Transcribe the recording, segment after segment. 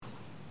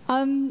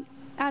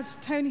As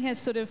Tony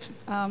has sort of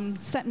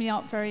set me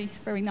up very,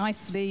 very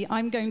nicely,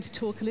 I'm going to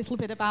talk a little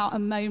bit about a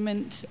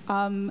moment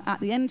at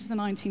the end of the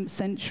 19th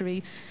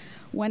century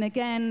when,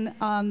 again,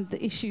 the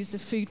issues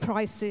of food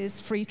prices,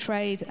 free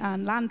trade,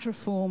 and land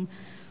reform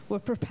were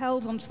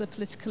propelled onto the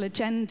political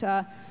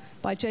agenda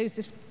by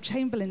Joseph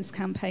Chamberlain's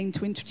campaign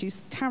to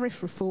introduce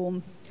tariff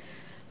reform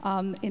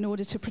in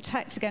order to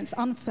protect against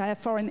unfair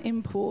foreign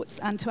imports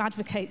and to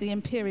advocate the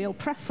imperial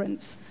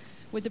preference,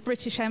 with the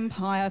British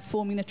Empire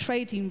forming a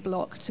trading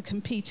bloc to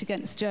compete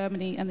against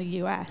Germany and the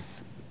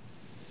US.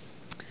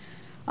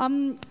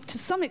 To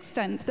some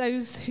extent,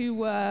 those who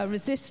were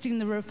resisting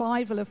the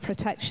revival of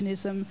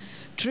protectionism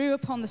drew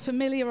upon the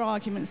familiar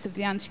arguments of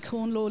the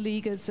anti-Corn Law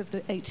Leaguers of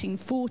the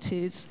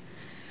 1840s,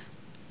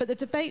 but the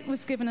debate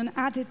was given an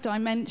added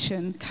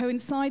dimension,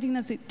 coinciding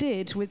as it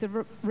did with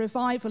the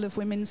revival of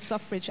women's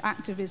suffrage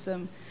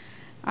activism,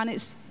 and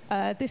it's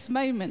this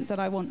moment that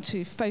I want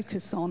to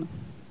focus on.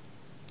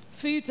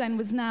 Food then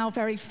was now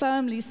very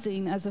firmly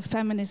seen as a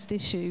feminist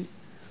issue.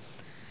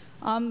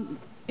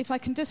 If I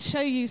can just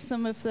show you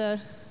some of the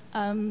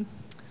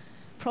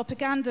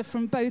propaganda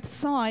from both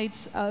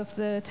sides of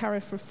the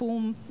tariff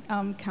reform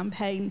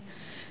campaign,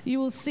 you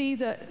will see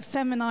that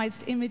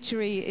feminized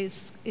imagery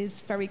is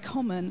very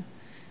common.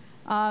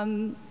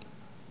 And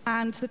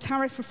the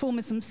tariff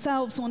reformers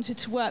themselves wanted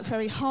to work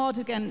very hard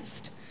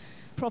against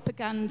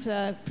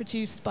propaganda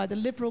produced by the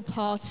Liberal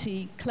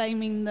Party,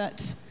 claiming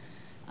that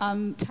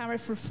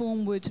tariff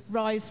reform would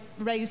raise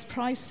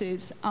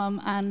prices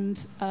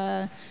and,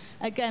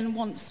 again,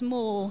 once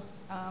more,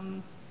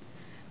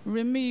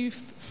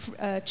 remove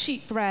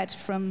cheap bread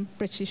from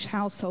British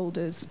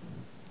householders.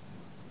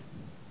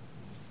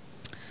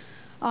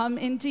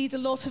 Indeed, a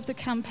lot of the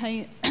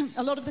campaign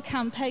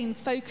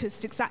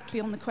focused exactly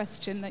on the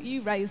question that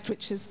you raised,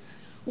 which is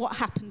what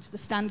happened to the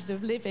standard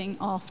of living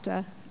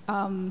after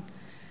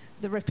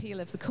the repeal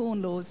of the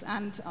Corn Laws,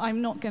 and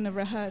I'm not going to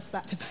rehearse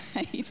that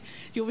debate.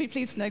 You'll be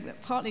pleased to know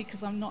that partly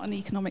because I'm not an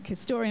economic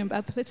historian, but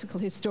a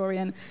political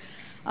historian.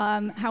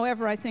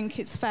 However, I think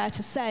it's fair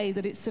to say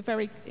that it's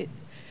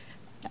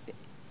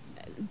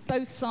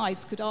both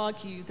sides could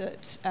argue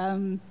that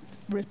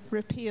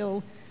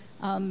repeal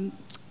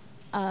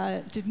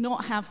did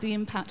not have the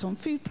impact on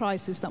food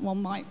prices that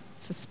one might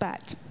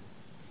suspect.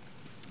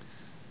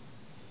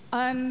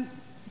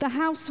 The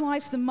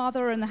housewife, the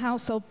mother, and the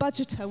household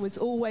budgeter was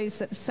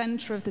always at the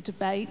centre of the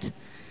debate.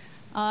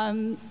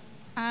 Again,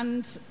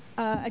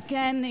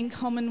 in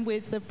common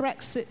with the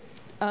Brexit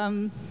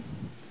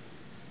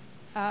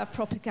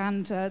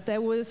propaganda,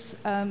 there was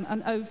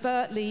an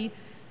overtly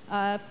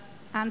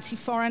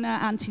anti-foreigner,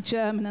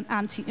 anti-German, and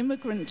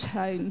anti-immigrant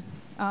tone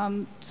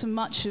to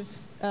much of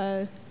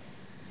the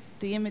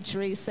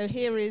imagery. So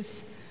here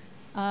is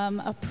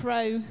a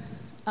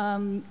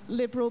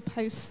pro-liberal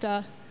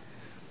poster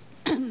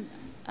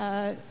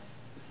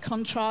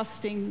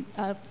contrasting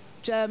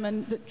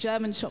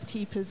German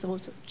shopkeepers or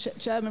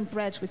German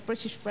bread with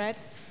British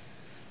bread.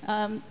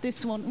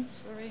 This one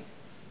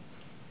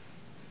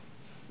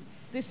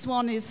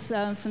is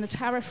from the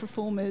tariff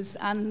reformers,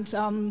 and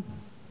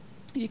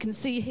you can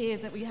see here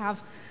that we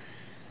have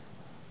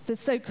the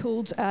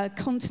so-called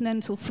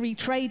Continental Free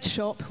Trade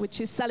Shop,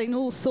 which is selling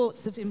all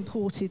sorts of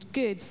imported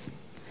goods,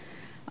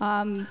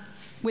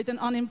 with an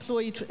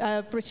unemployed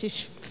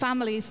British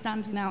family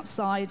standing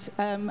outside,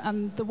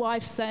 and the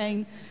wife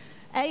saying,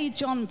 "Hey,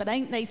 John, but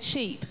ain't they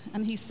cheap?"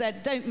 And he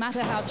said, "Don't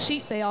matter how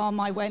cheap they are,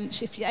 my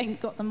wench, if you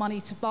ain't got the money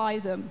to buy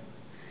them."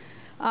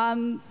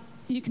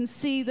 You can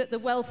see that the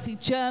wealthy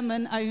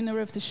German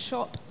owner of the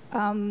shop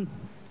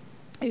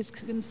is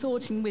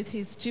consorting with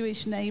his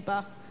Jewish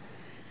neighbour,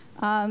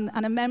 and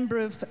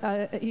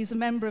he's a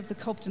member of the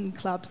Cobden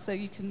Club, so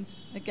you can,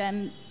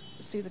 again,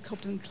 see the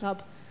Cobden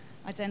Club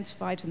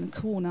identified in the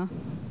corner.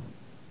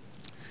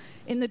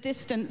 In the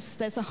distance,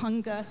 there's a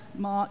hunger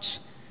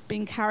march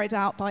being carried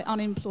out by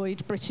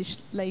unemployed British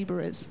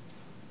labourers.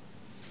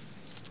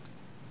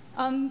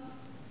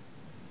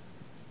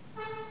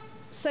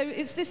 So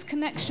it's this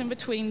connection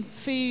between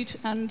food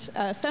and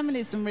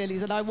feminism, really,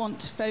 that I want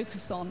to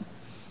focus on.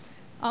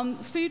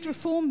 Food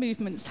reform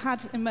movements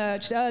had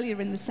emerged earlier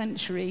in the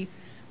century,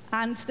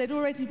 and they'd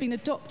already been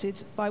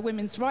adopted by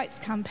women's rights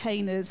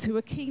campaigners who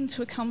were keen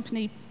to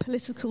accompany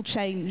political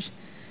change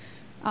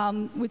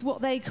with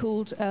what they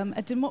called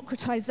a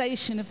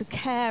democratization of the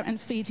care and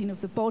feeding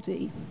of the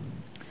body.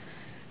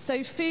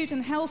 So food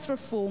and health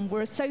reform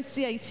were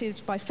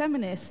associated by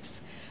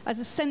feminists as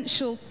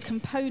essential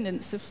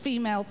components of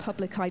female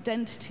public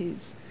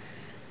identities,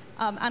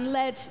 and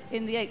led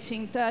in the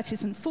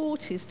 1830s and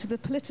 40s to the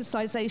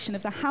politicization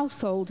of the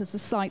household as a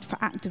site for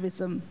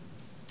activism.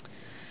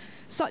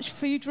 Such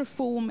food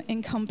reform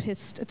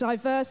encompassed a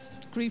diverse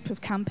group of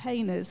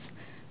campaigners,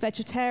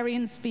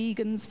 vegetarians,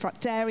 vegans,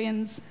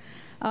 fructarians,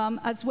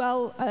 as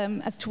well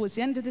as towards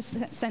the end of this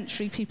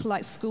century, people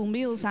like school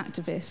meals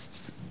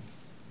activists.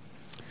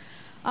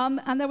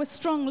 And there were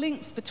strong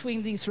links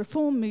between these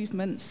reform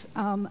movements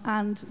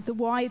and the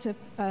wider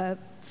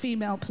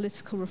female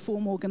political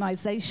reform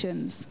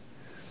organizations.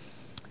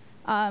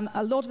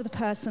 A lot of the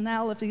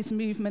personnel of these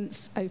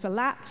movements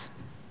overlapped.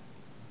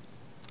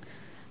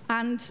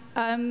 And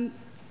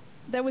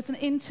there was an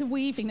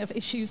interweaving of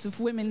issues of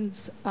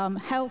women's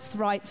health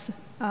rights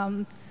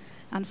and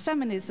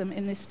feminism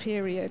in this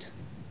period.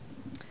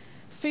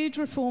 Food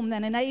reform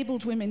then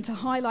enabled women to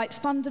highlight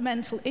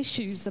fundamental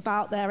issues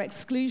about their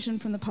exclusion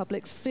from the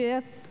public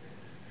sphere,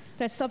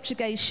 their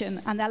subjugation,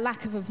 and their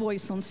lack of a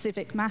voice on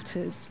civic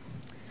matters.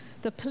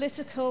 The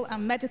political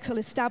and medical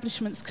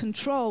establishment's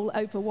control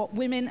over what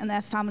women and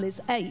their families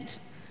ate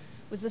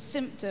was a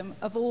symptom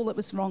of all that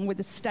was wrong with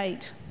the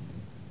state.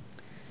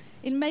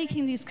 In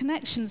making these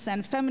connections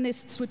then,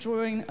 feminists were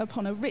drawing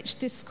upon a rich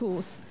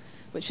discourse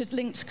which had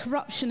linked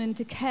corruption and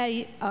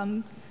decay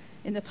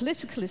in the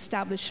political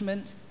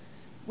establishment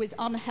with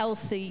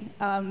unhealthy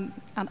and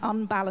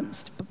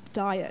unbalanced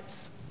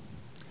diets.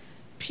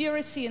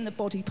 Purity in the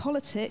body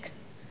politic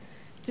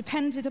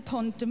depended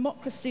upon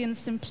democracy and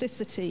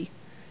simplicity,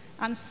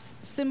 and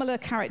similar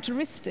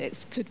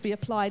characteristics could be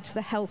applied to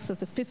the health of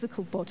the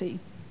physical body.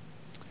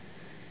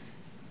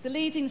 The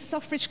leading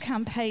suffrage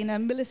campaigner,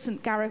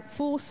 Millicent Garrett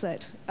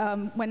Fawcett,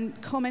 when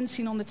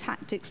commenting on the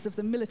tactics of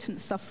the militant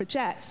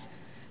suffragettes,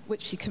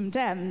 which she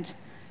condemned,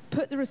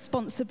 put the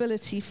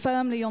responsibility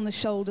firmly on the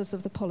shoulders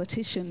of the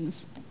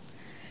politicians.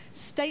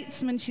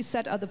 Statesmen, she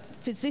said, are the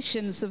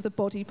physicians of the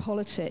body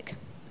politic.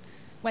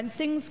 When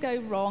things go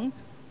wrong,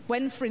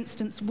 when, for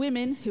instance,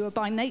 women, who are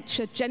by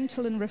nature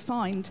gentle and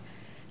refined,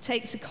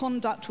 take to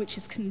conduct which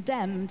is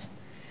condemned,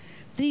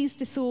 these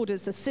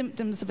disorders are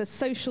symptoms of a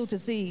social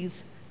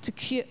disease to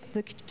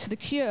the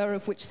cure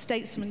of which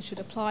statesmen should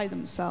apply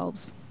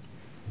themselves.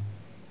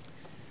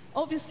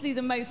 Obviously,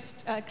 the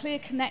most clear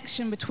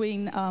connection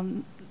between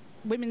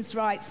women's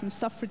rights and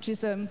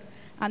suffragism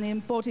and the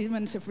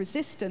embodiment of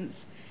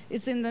resistance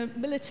is in the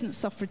militant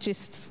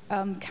suffragists'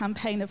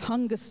 campaign of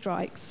hunger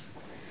strikes.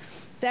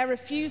 Their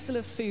refusal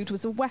of food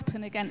was a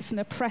weapon against an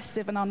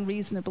oppressive and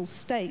unreasonable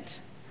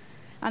state.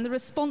 And the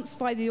response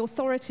by the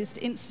authorities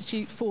to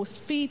institute forced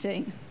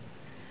feeding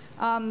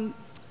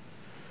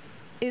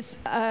was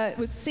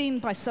seen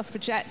by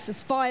suffragettes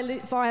as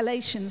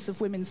violations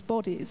of women's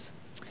bodies.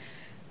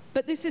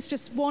 But this is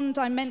just one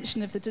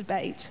dimension of the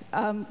debate,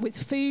 with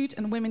food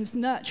and women's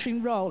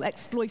nurturing role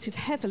exploited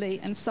heavily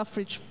in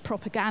suffrage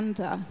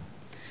propaganda.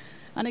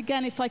 And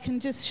again, if I can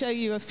just show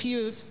you a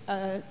few of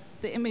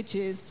the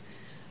images,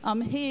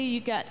 here you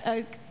get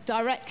a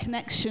direct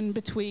connection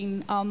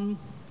between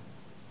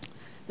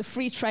the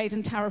free trade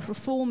and tariff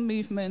reform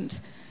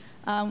movement,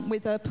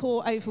 with a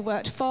poor,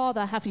 overworked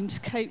father having to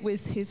cope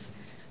with his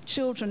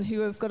children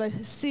who have got a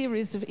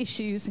series of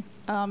issues,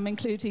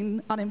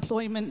 including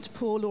unemployment,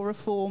 poor law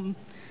reform,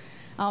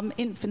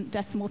 infant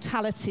death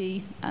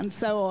mortality, and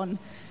so on.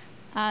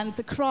 And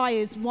the cry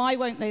is, why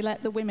won't they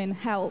let the women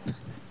help?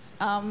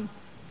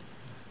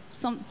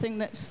 Something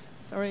that's,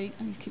 sorry,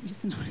 I keep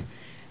using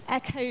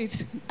echoed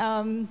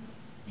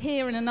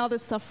here in another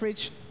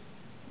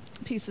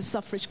piece of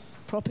suffrage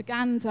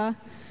propaganda.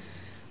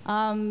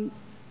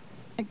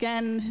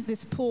 Again,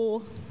 this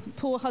poor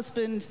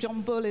husband,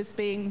 John Bull, is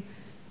being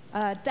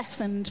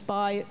deafened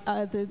by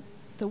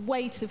the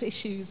weight of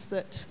issues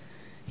that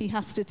he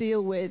has to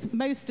deal with,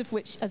 most of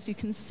which, as you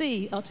can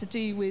see, are to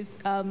do with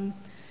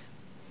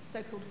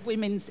so-called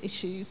women's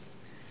issues.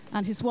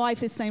 And his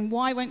wife is saying,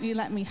 why won't you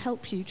let me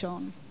help you,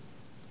 John?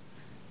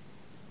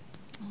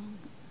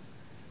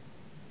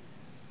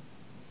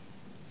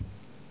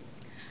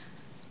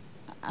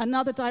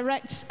 Another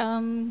direct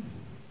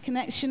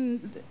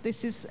connection,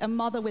 this is a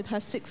mother with her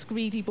 6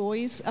 greedy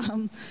boys,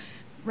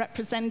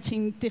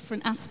 representing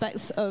different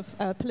aspects of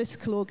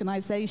political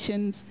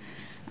organizations,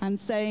 and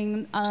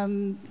saying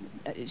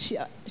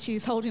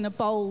she's holding a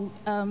bowl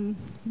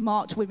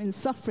marked women's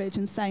suffrage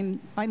and saying,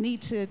 I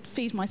need to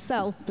feed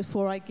myself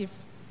before I give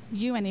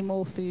you any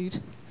more food.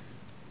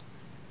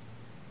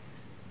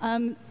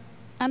 And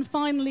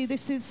finally,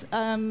 this is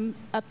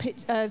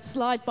a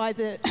slide by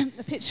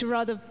a picture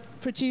rather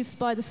produced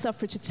by the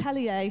Suffrage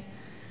Atelier.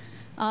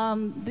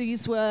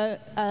 These were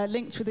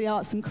linked with the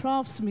arts and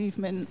crafts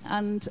movement,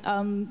 and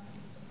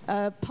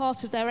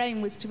part of their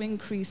aim was to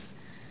increase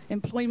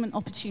employment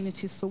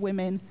opportunities for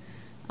women.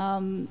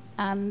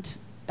 And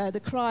the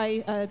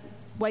cry,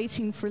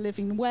 waiting for a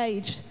living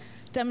wage,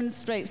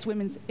 demonstrates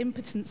women's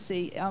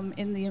impotency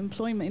in the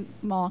employment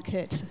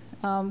market,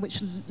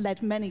 which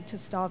led many to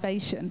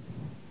starvation.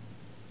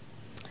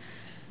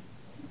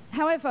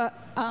 However,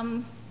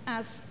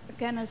 as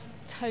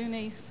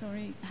Tony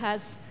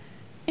has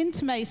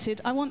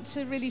intimated, I want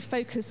to really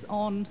focus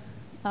on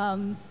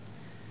the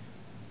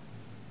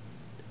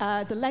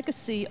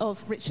legacy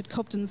of Richard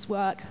Cobden's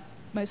work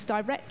most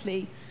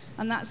directly,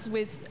 and that's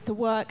with the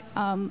work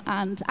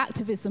and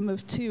activism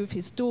of 2 of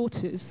his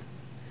daughters,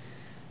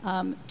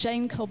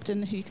 Jane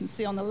Cobden, who you can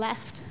see on the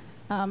left,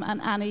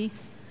 and Annie,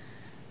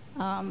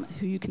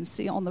 who you can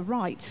see on the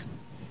right.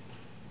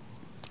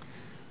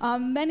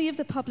 Many of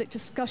the public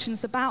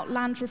discussions about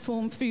land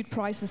reform, food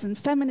prices, and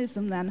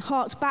feminism then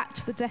harked back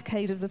to the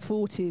decade of the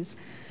 40s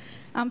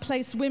and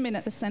placed women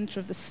at the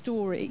centre of the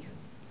story.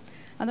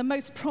 And the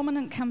most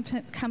prominent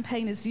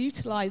campaigners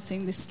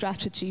utilising this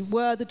strategy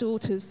were the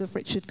daughters of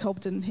Richard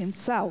Cobden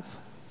himself,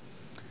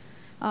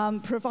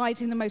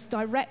 providing the most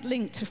direct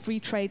link to free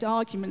trade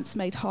arguments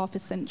made half a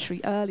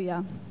century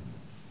earlier.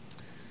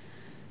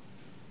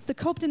 The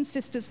Cobden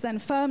sisters then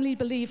firmly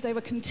believed they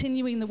were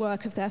continuing the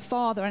work of their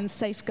father and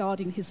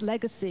safeguarding his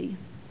legacy.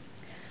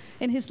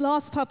 In his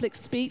last public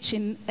speech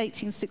in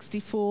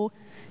 1864,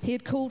 he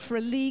had called for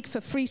a league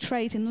for free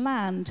trade in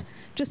land,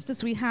 just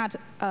as we had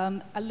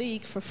a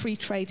league for free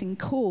trade in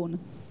corn.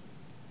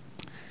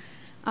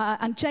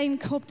 And Jane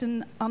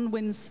Cobden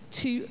Unwin's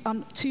two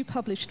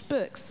published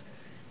books,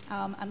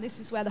 and this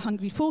is where the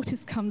Hungry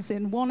Forties comes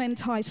in, one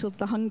entitled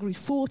The Hungry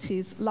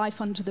Forties,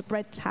 Life Under the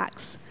Bread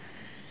Tax,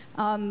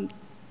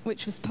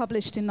 which was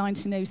published in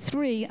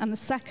 1903, and the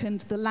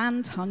second, The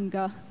Land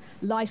Hunger,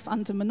 Life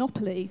Under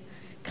Monopoly,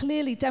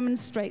 clearly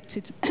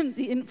demonstrated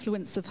the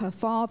influence of her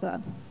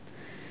father.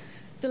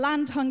 The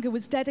Land Hunger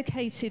was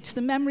dedicated to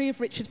the memory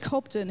of Richard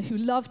Cobden, who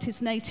loved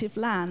his native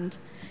land.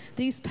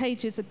 These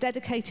pages are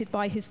dedicated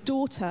by his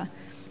daughter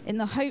in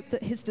the hope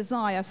that his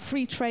desire,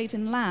 free trade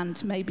in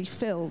land, may be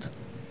filled.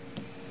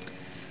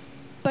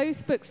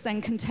 Both books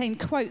then contain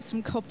quotes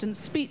from Cobden's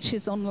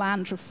speeches on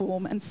land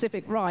reform and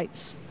civic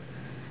rights.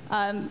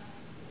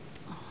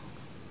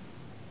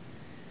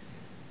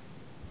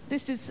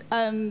 This is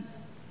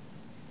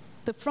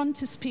the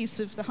frontispiece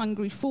of the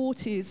Hungry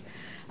Forties,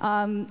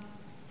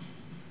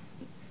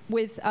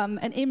 with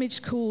an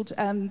image called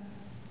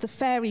the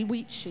Fairy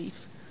Wheat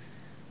Sheaf.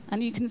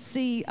 And you can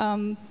see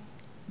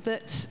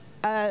that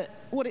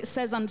what it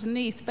says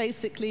underneath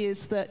basically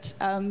is that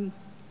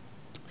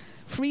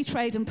free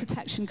trade and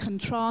protection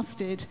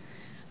contrasted,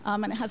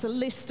 and it has a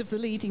list of the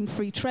leading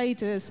free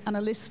traders and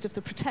a list of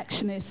the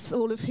protectionists,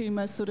 all of whom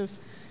are sort of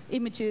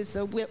images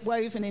are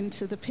woven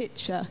into the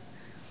picture.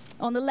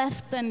 On the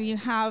left, then, you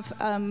have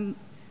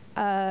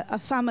a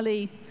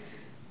family,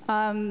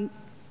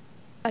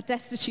 a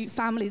destitute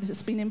family that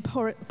has been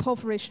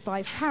impoverished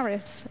by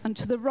tariffs, and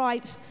to the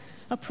right,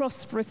 a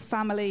prosperous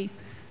family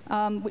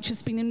which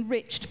has been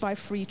enriched by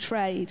free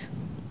trade.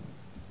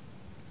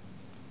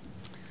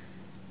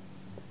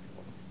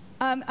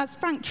 As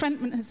Frank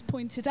Trentman has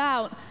pointed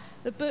out,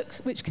 the book,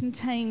 which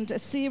contained a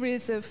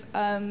series of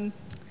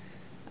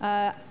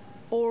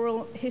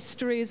oral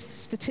histories,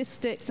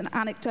 statistics, and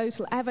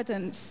anecdotal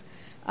evidence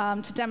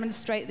to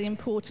demonstrate the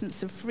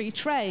importance of free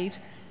trade,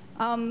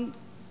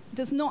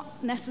 does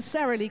not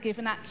necessarily give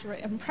an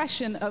accurate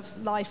impression of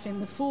life in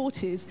the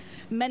 40s.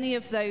 Many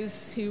of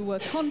those who were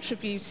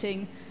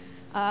contributing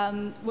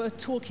were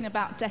talking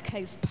about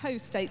decades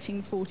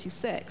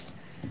post-1846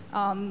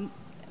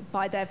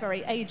 by their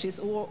very ages,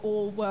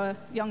 or were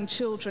young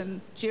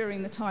children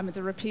during the time of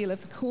the repeal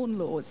of the Corn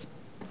Laws.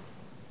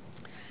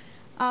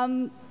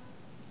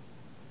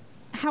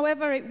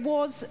 However, it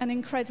was an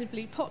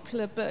incredibly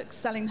popular book,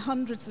 selling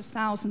hundreds of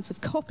thousands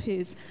of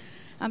copies.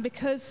 And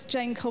because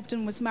Jane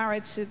Cobden was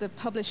married to the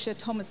publisher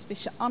Thomas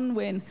Fisher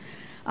Unwin,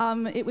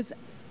 it was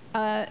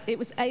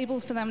able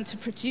for them to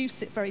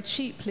produce it very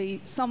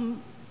cheaply.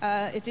 Some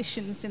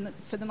editions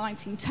for the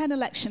 1910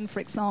 election,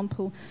 for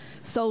example,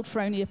 sold for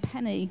only a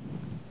penny.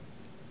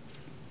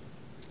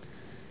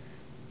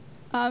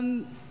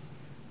 The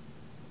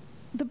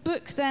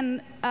book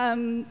then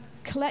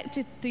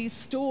collected these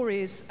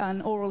stories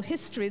and oral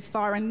histories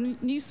via a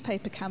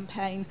newspaper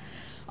campaign,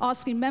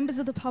 asking members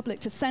of the public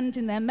to send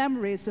in their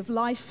memories of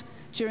life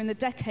during the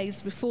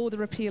decades before the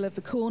repeal of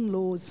the Corn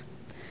Laws.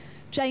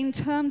 Jane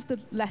termed the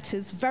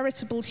letters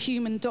veritable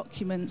human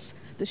documents,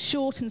 the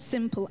short and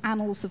simple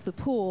annals of the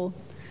poor,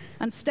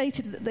 and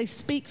stated that they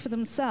speak for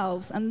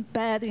themselves and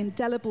bear the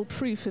indelible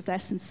proof of their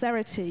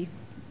sincerity.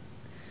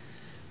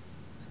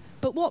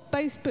 But what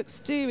both books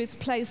do is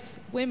place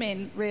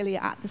women really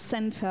at the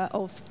centre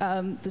of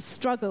the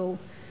struggle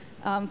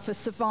for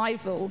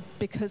survival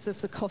because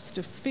of the cost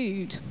of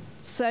food.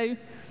 So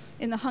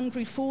in the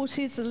Hungry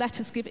Forties, the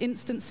letters give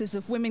instances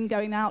of women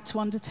going out to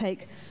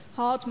undertake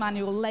hard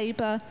manual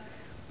labour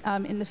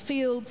in the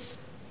fields,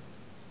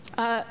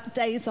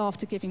 days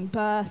after giving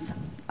birth,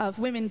 of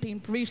women being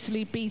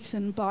brutally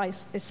beaten by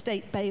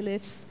estate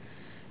bailiffs,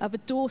 of a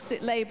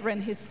Dorset labourer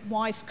and his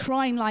wife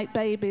crying like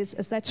babies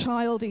as their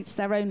child eats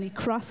their only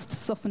crust,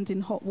 softened in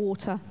hot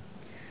water.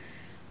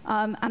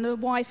 And a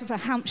wife of a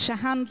Hampshire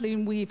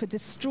handloom weaver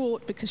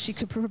distraught because she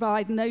could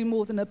provide no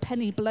more than a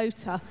penny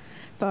bloater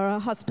for her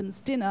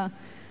husband's dinner,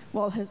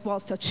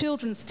 whilst her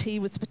children's tea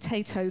was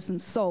potatoes and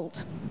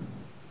salt.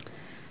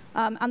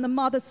 And the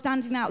mother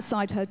standing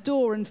outside her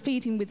door and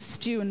feeding with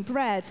stew and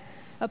bread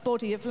a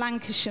body of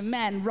Lancashire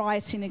men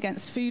rioting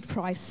against food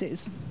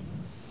prices.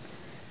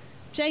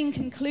 Jane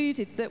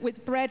concluded that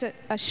with bread at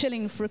a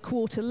shilling for a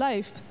quarter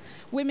loaf,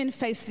 women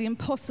faced the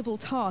impossible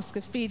task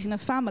of feeding a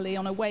family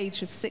on a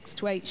wage of 6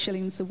 to 8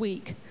 shillings a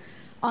week.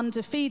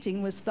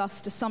 Underfeeding was thus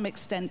to some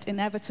extent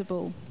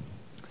inevitable.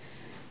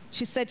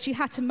 She said she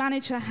had to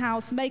manage her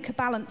house, make a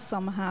balance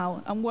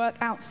somehow, and work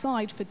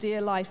outside for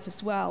dear life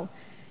as well.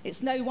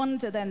 It's no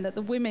wonder then that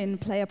the women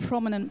play a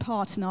prominent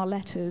part in our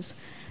letters.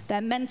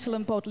 Their mental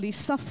and bodily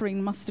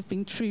suffering must have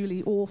been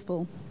truly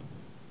awful.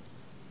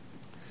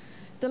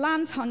 The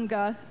Land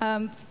Hunger,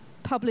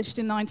 published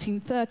in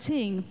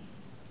 1913,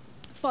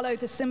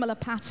 followed a similar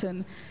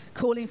pattern,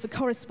 calling for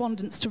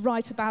correspondents to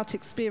write about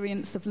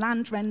experience of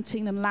land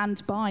renting and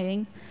land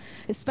buying,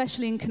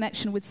 especially in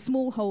connection with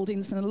small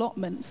holdings and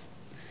allotments,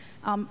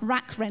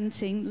 rack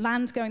renting,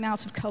 land going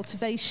out of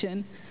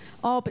cultivation,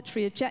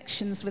 arbitrary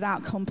ejections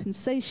without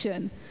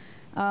compensation,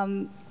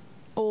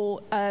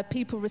 or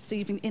people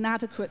receiving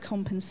inadequate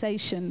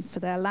compensation for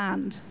their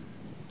land.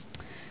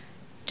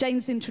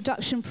 Jane's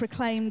introduction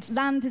proclaimed,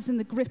 "Land is in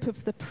the grip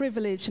of the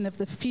privileged and of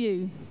the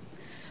few.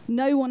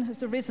 No one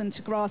has arisen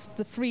to grasp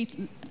the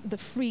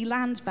free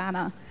land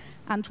banner,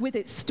 and with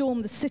it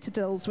storm the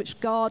citadels which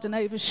guard and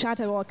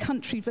overshadow our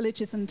country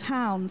villages and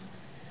towns,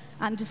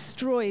 and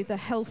destroy the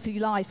healthy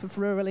life of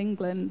rural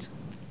England."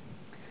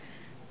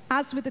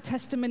 As with the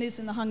testimonies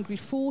in the Hungry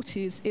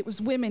 40s, it was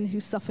women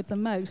who suffered the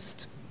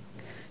most.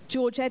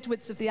 George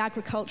Edwards of the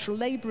Agricultural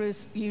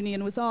Labourers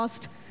Union was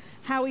asked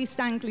how East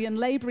Anglian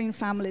labouring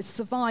families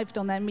survived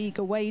on their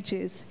meagre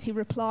wages. He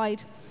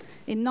replied,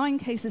 "In 9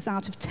 cases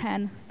out of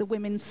 10, the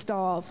women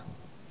starve.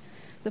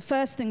 The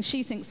first thing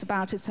she thinks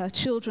about is her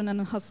children and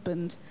her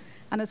husband,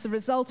 and as a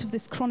result of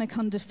this chronic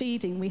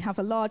underfeeding, we have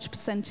a large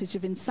percentage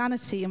of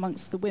insanity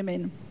amongst the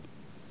women."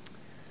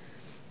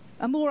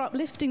 A more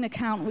uplifting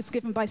account was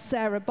given by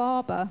Sarah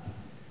Barber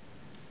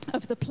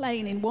of the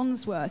Plain in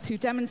Wandsworth, who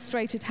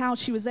demonstrated how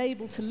she was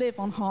able to live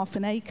on half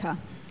an acre.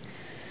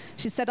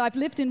 She said, "I've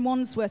lived in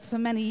Wandsworth for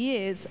many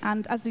years,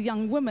 and as a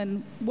young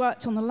woman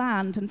worked on the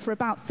land, and for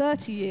about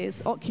 30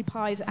 years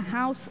occupied a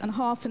house and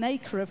half an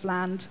acre of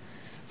land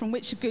from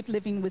which a good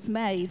living was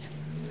made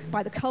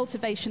by the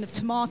cultivation of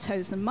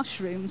tomatoes and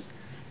mushrooms,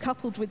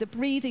 coupled with the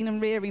breeding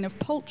and rearing of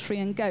poultry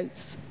and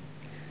goats.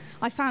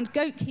 I found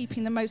goat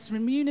keeping the most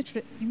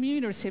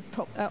remunerative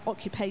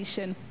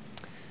occupation,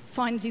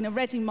 finding a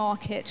ready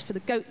market for the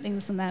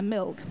goatlings and their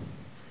milk."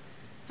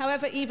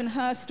 However, even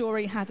her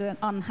story had an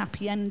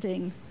unhappy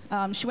ending.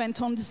 She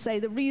went on to say,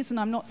 "The reason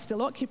I'm not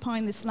still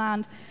occupying this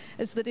land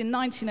is that in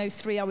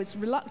 1903 I was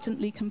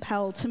reluctantly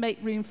compelled to make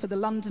room for the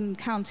London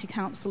County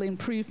Council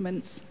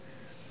improvements.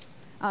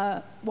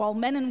 While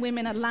men and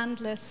women are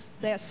landless,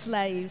 they are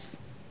slaves."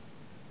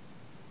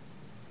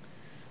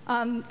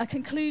 A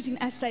concluding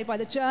essay by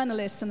the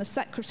journalist and the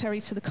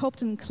secretary to the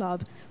Cobden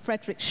Club,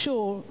 Frederick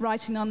Shaw,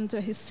 writing under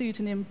his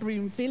pseudonym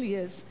Broom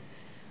Villiers,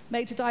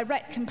 made a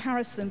direct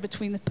comparison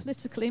between the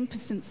political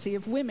impotency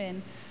of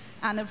women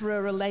and of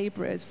rural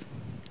labourers.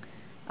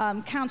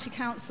 County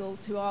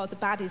councils, who are the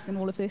baddies in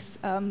all of this,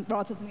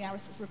 rather than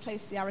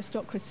replace the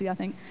aristocracy, I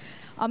think,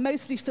 are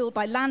mostly filled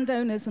by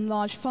landowners and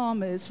large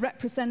farmers.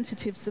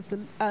 Representatives of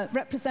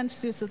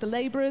the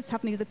labourers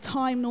have neither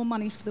time nor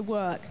money for the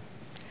work.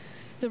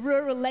 The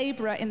rural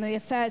labourer in the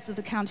affairs of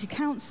the county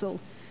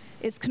council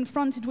is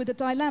confronted with a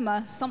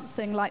dilemma,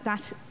 something like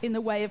that in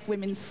the way of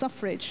women's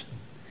suffrage.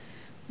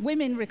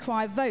 Women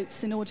require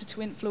votes in order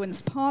to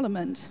influence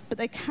Parliament, but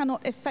they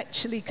cannot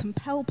effectually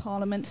compel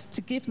Parliament to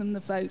give them the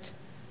vote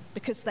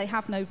because they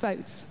have no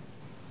votes.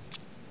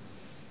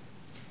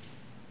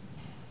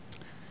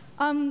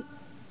 But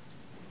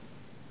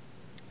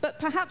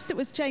perhaps it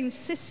was Jane's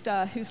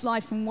sister whose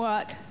life and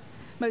work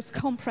most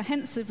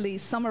comprehensively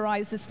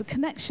summarises the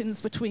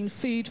connections between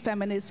food,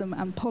 feminism,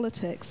 and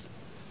politics.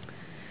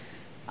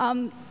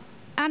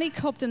 Annie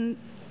Cobden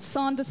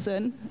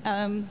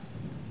Sanderson,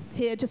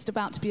 here just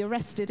about to be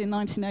arrested in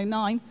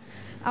 1909,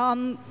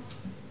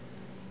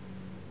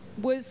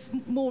 was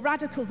more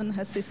radical than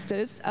her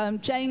sisters.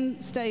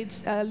 Jane stayed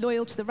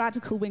loyal to the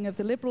radical wing of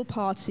the Liberal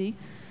Party,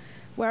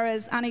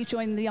 whereas Annie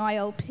joined the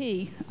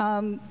ILP,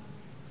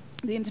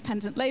 the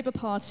Independent Labour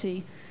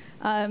Party.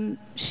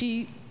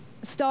 She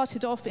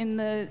started off in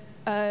the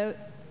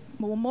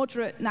more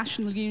moderate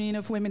National Union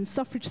of Women's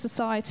Suffrage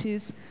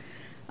Societies,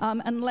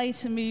 and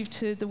later moved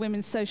to the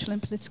Women's Social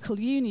and Political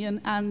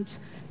Union, and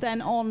then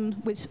on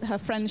with her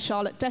friend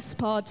Charlotte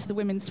Despard to the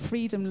Women's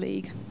Freedom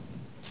League.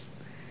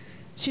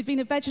 She'd been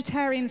a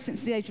vegetarian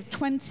since the age of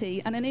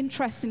 20, and an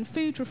interest in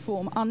food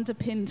reform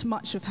underpinned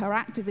much of her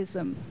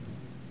activism.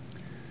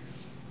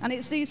 And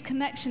it's these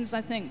connections,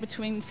 I think,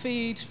 between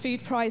food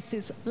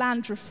prices,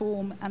 land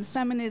reform, and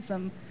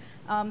feminism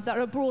that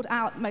are brought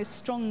out most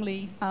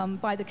strongly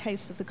by the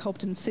case of the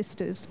Cobden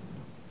sisters.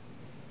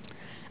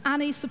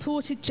 Annie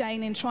supported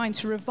Jane in trying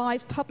to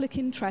revive public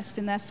interest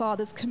in their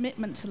father's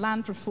commitment to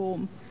land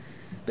reform,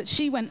 but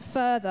she went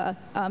further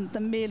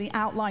than merely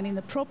outlining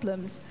the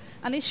problems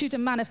and issued a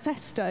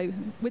manifesto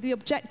with the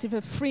objective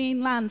of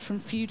freeing land from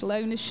feudal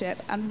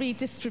ownership and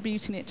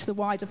redistributing it to the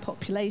wider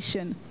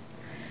population.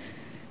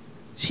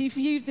 She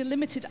viewed the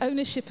limited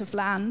ownership of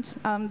land,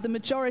 the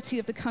majority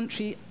of the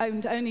country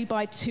owned only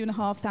by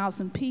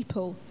 2,500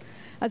 people,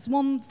 as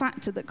one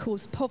factor that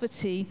caused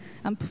poverty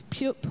and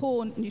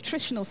poor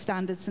nutritional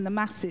standards in the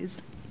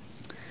masses.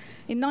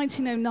 In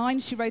 1909,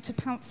 she wrote a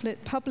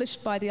pamphlet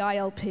published by the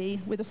ILP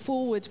with a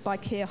foreword by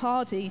Keir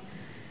Hardie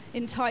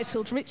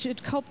entitled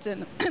Richard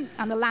Cobden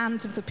and the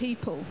Land of the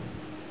People.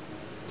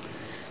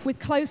 With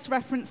close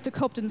reference to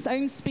Cobden's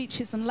own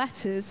speeches and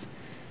letters,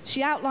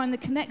 She outlined the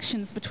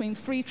connections between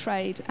free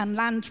trade and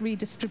land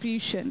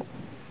redistribution.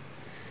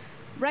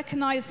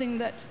 Recognizing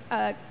that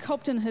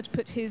Cobden had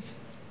put his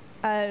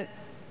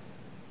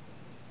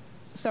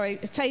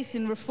faith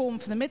in reform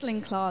for the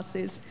middling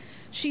classes,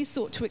 she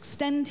sought to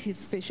extend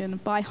his vision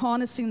by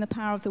harnessing the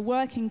power of the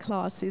working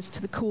classes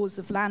to the cause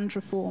of land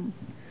reform.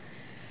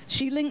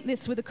 She linked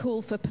this with a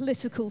call for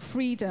political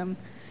freedom,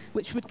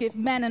 which would give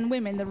men and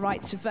women the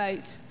right to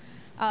vote.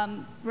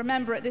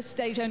 Remember, at this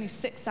stage, only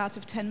 6 out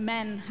of 10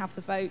 men have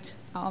the vote,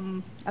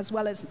 as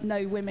well as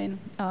no women.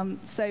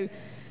 So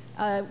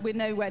we're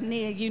nowhere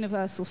near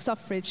universal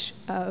suffrage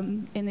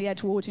in the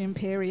Edwardian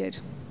period.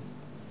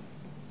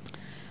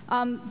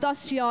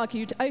 Thus, she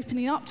argued,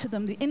 opening up to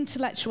them the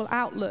intellectual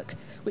outlook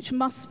which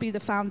must be the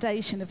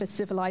foundation of a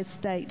civilized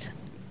state.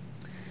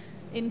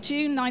 In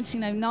June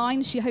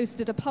 1909, she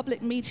hosted a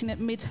public meeting at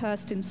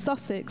Midhurst in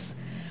Sussex,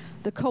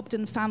 the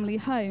Cobden family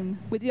home,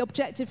 with the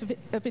objective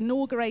of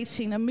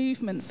inaugurating a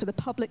movement for the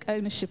public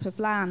ownership of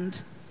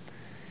land.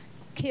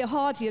 Keir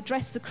Hardie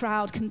addressed the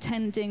crowd,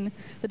 contending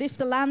that if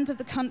the land of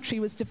the country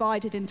was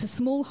divided into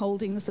small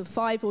holdings of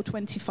 5 or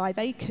 25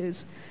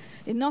 acres,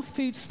 enough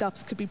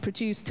foodstuffs could be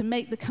produced to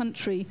make the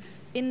country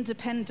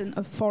independent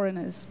of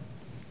foreigners.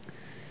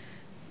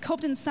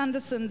 Cobden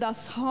Sanderson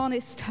thus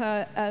harnessed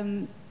her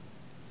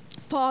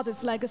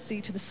father's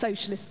legacy to the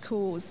socialist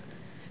cause.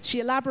 She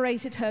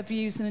elaborated her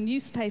views in a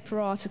newspaper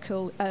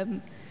article,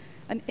 an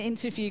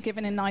interview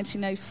given in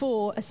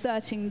 1904,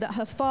 asserting that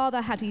her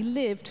father, had he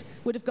lived,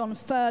 would have gone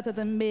further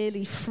than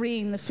merely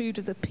freeing the food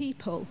of the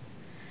people.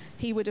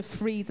 He would have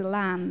freed the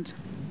land.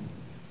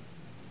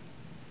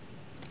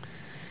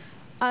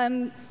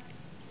 As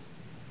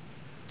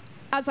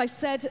I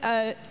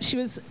said, she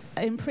was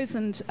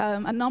imprisoned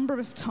a number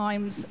of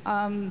times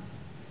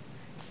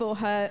for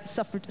her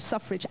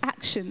suffrage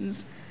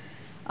actions.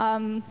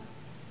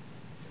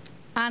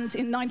 And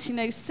in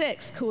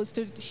 1906 caused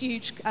a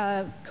huge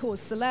cause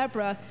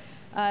célèbre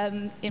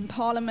in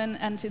Parliament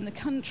and in the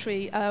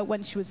country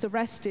when she was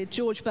arrested.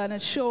 George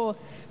Bernard Shaw,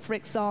 for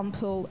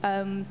example,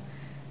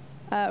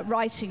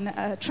 writing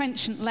a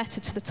trenchant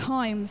letter to the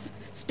Times,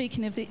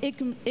 speaking of the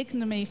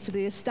ignominy for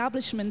the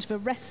establishment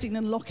of arresting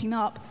and locking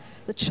up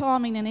the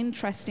charming and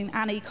interesting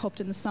Annie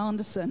Cobden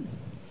Sanderson.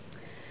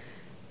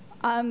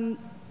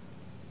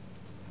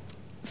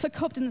 For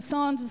Cobden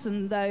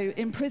Sanderson, though,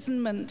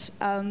 imprisonment,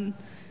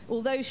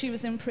 although she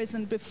was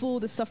imprisoned before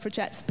the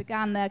suffragettes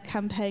began their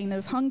campaign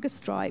of hunger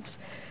strikes,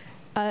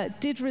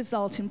 did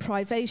result in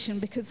privation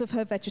because of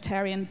her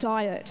vegetarian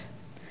diet.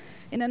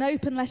 In an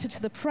open letter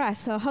to the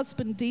press, her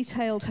husband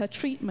detailed her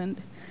treatment,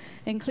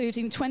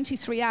 including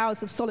 23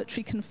 hours of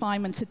solitary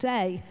confinement a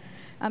day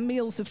and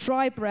meals of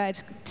dry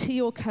bread,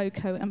 tea or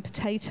cocoa, and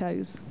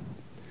potatoes.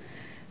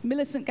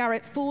 Millicent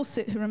Garrett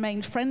Fawcett, who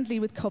remained friendly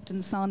with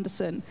Cobden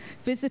Sanderson,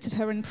 visited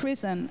her in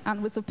prison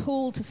and was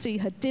appalled to see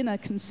her dinner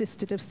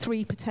consisted of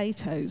 3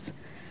 potatoes,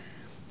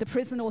 the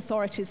prison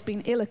authorities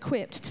being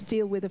ill-equipped to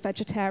deal with a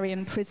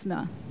vegetarian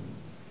prisoner.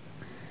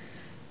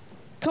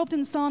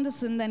 Cobden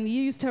Sanderson then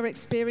used her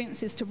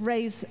experiences to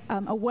raise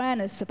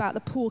awareness about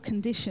the poor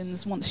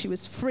conditions once she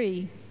was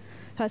free.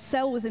 Her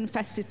cell was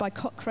infested by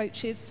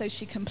cockroaches, so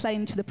she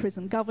complained to the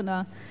prison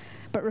governor,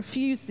 but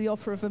refused the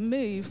offer of a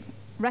move,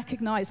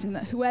 recognizing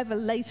that whoever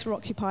later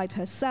occupied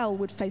her cell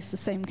would face the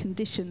same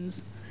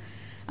conditions.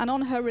 And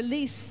on her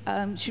release,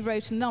 she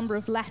wrote a number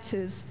of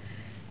letters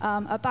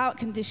about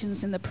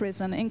conditions in the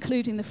prison,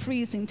 including the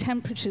freezing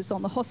temperatures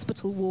on the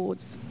hospital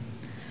wards.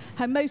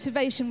 Her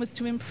motivation was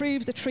to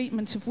improve the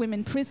treatment of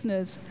women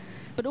prisoners,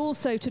 but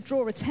also to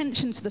draw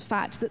attention to the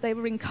fact that they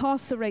were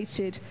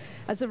incarcerated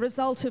as a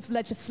result of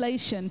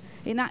legislation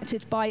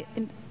enacted by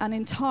an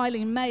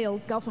entirely male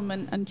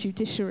government and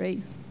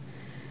judiciary.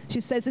 She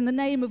says, "In the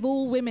name of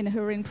all women who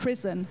are in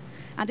prison,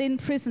 and in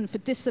prison for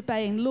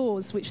disobeying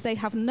laws which they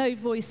have no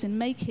voice in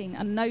making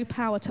and no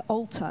power to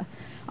alter,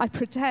 I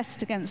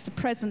protest against the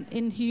present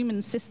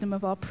inhuman system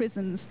of our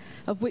prisons,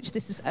 of which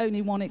this is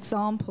only one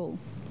example."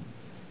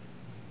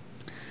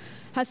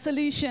 Her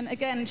solution,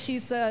 again,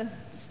 she's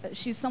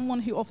someone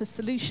who offers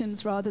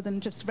solutions rather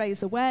than just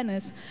raise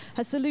awareness.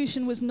 Her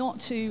solution was not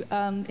to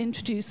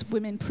introduce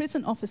women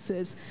prison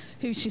officers,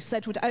 who she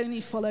said would only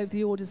follow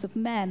the orders of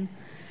men,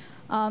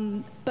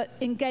 but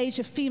engage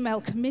a female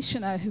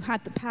commissioner who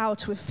had the power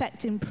to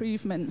effect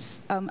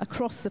improvements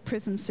across the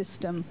prison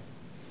system.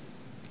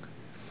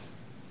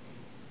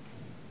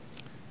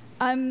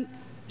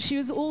 She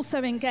was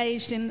also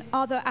engaged in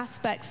other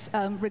aspects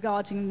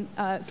regarding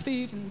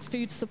food and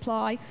food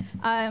supply.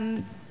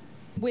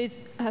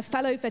 With her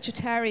fellow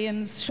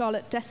vegetarians,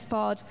 Charlotte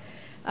Despard,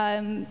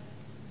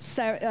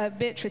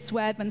 Beatrice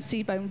Webb, and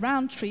Seaborn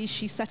Rowntree,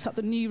 she set up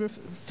the new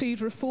food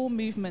reform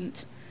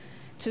movement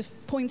to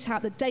point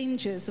out the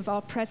dangers of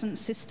our present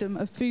system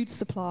of food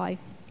supply,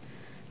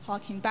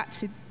 harking back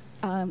to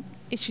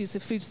issues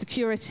of food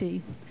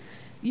security.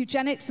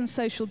 Eugenics and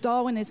social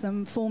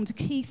Darwinism formed a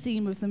key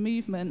theme of the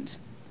movement.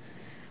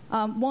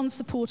 One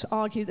supporter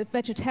argued that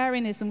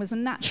vegetarianism was a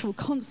natural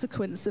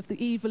consequence of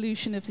the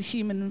evolution of the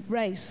human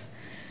race,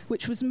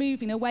 which was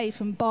moving away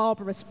from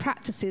barbarous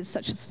practices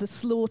such as the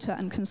slaughter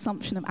and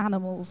consumption of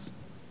animals.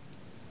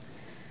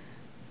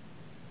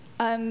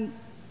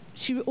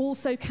 She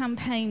also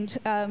campaigned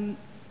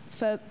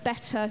for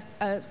better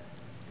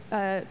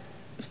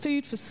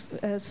food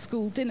for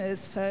school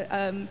dinners,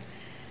 for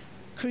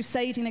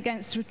crusading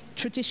against the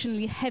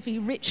traditionally heavy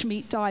rich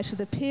meat diet of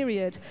the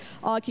period,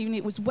 arguing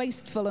it was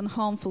wasteful and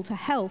harmful to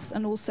health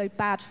and also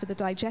bad for the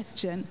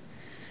digestion.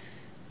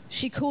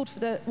 She called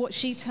for what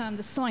she termed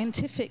the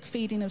scientific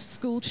feeding of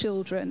school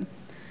children,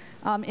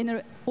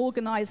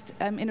 organised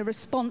in a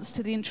response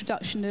to the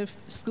introduction of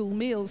school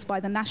meals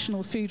by the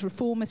National Food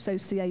Reform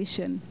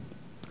Association.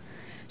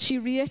 She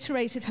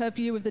reiterated her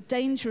view of the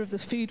danger of the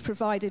food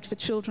provided for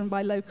children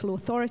by local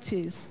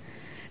authorities,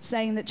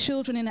 saying that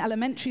children in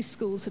elementary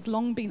schools had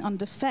long been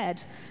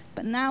underfed,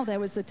 but now there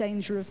was a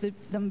danger of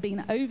them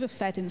being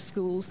overfed in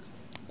schools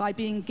by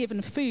being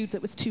given food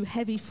that was too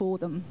heavy for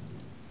them.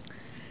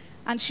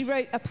 And she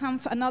wrote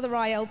another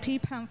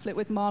ILP pamphlet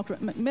with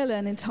Margaret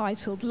Macmillan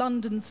entitled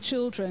London's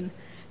Children,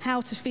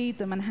 How to Feed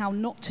Them and How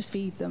Not to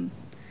Feed Them,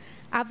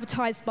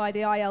 advertised by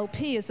the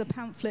ILP as a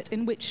pamphlet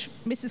in which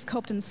Mrs.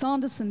 Cobden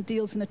Sanderson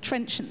deals in a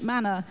trenchant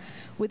manner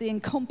with the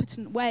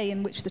incompetent way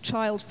in which the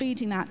Child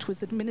Feeding Act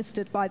was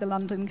administered by the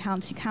London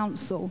County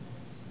Council.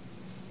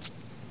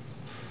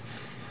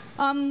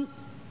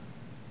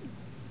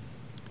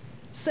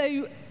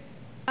 So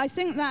I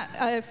think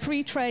that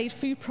free trade,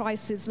 food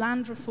prices,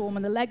 land reform,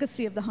 and the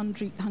legacy of the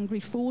Hungry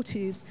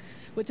 40s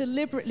were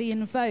deliberately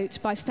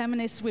invoked by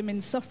feminist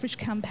women's suffrage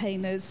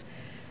campaigners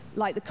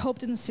like the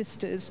Cobden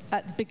sisters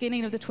at the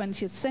beginning of the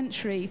 20th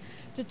century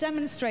to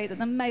demonstrate that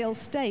the male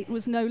state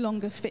was no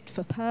longer fit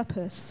for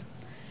purpose.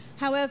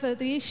 However,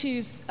 the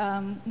issues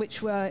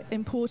which were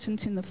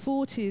important in the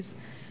 40s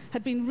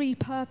had been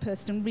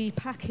repurposed and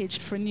repackaged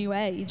for a new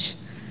age.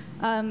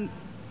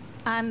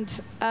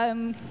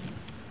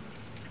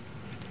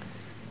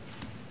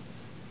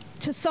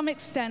 To some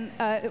extent,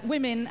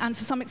 women and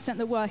to some extent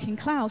the working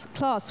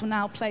class were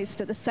now placed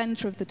at the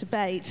centre of the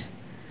debate.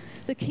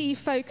 The key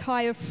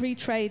foci of free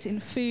trade in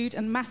food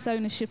and mass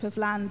ownership of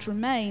land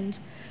remained,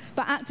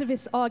 but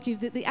activists argued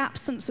that the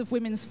absence of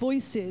women's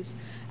voices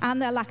and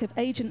their lack of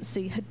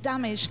agency had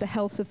damaged the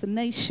health of the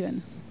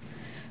nation.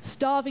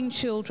 Starving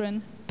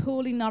children,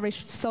 poorly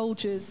nourished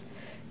soldiers,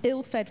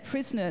 ill-fed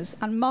prisoners,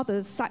 and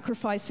mothers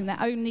sacrificing their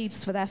own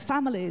needs for their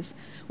families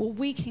were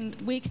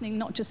weakening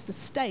not just the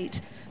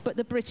state, but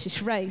the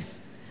British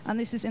race. And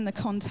this is in the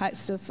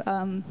context of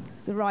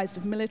the rise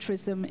of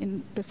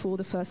militarism before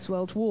the First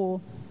World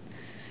War.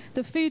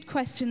 The food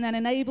question then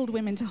enabled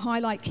women to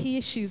highlight key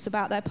issues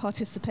about their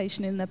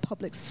participation in the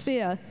public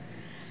sphere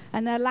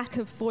and their lack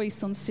of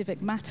voice on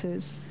civic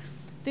matters.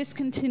 This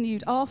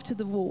continued after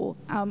the war,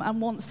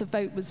 and once the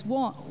vote was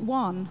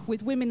won,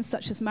 with women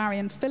such as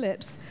Marion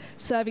Phillips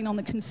serving on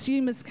the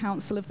Consumers'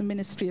 Council of the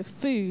Ministry of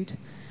Food.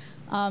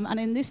 And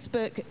in this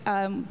book,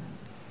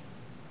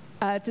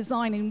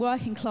 Designing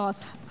Working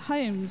Class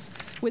Homes,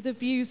 with the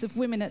views of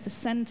women at the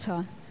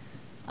centre.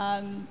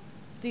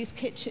 These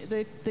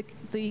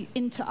the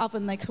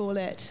inter-oven, they call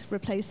it,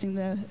 replacing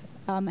the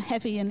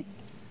heavy and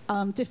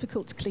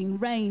difficult to clean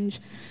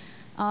range,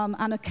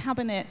 and a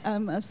cabinet,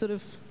 a sort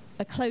of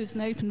a closed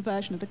and open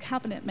version of the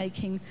cabinet,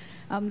 making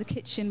the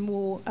kitchen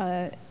more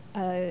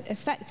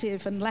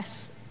effective and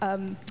less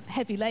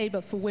heavy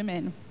labour for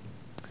women.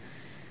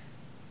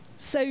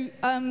 So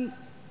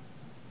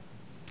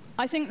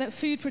I think that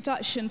food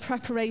production,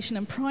 preparation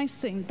and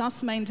pricing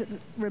thus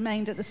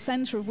remained at the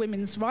centre of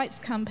women's rights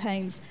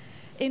campaigns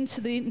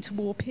into the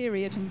interwar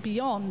period and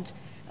beyond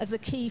as a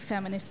key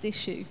feminist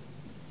issue.